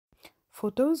For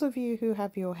those of you who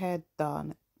have your hair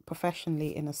done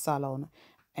professionally in a salon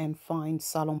and find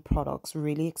salon products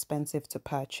really expensive to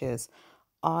purchase,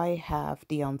 I have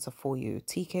the answer for you.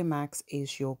 TK Maxx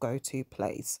is your go-to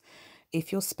place.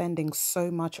 If you're spending so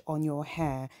much on your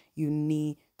hair, you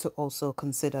need to also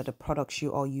consider the products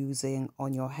you are using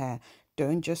on your hair.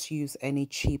 Don't just use any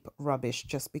cheap rubbish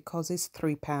just because it's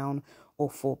 £3 or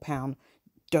 £4.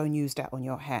 Don't use that on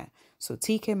your hair. So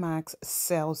TK Maxx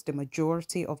sells the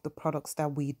majority of the products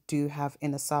that we do have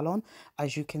in a salon.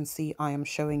 As you can see, I am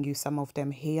showing you some of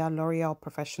them here. L'Oreal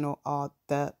Professional are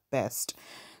the best.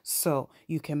 So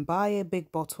you can buy a big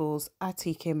bottles at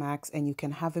TK Maxx and you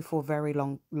can have it for a very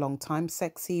long time.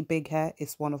 Sexy big hair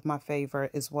is one of my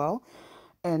favorite as well.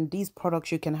 And these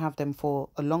products, you can have them for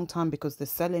a long time because they're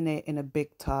selling it in a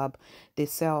big tub. They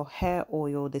sell hair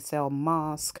oil, they sell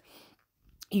mask.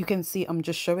 You can see I'm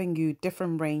just showing you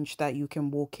different range that you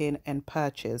can walk in and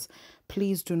purchase.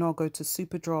 Please do not go to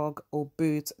Superdrug or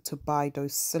Boots to buy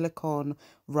those silicone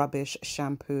rubbish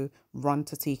shampoo. Run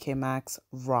to TK Maxx,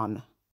 run.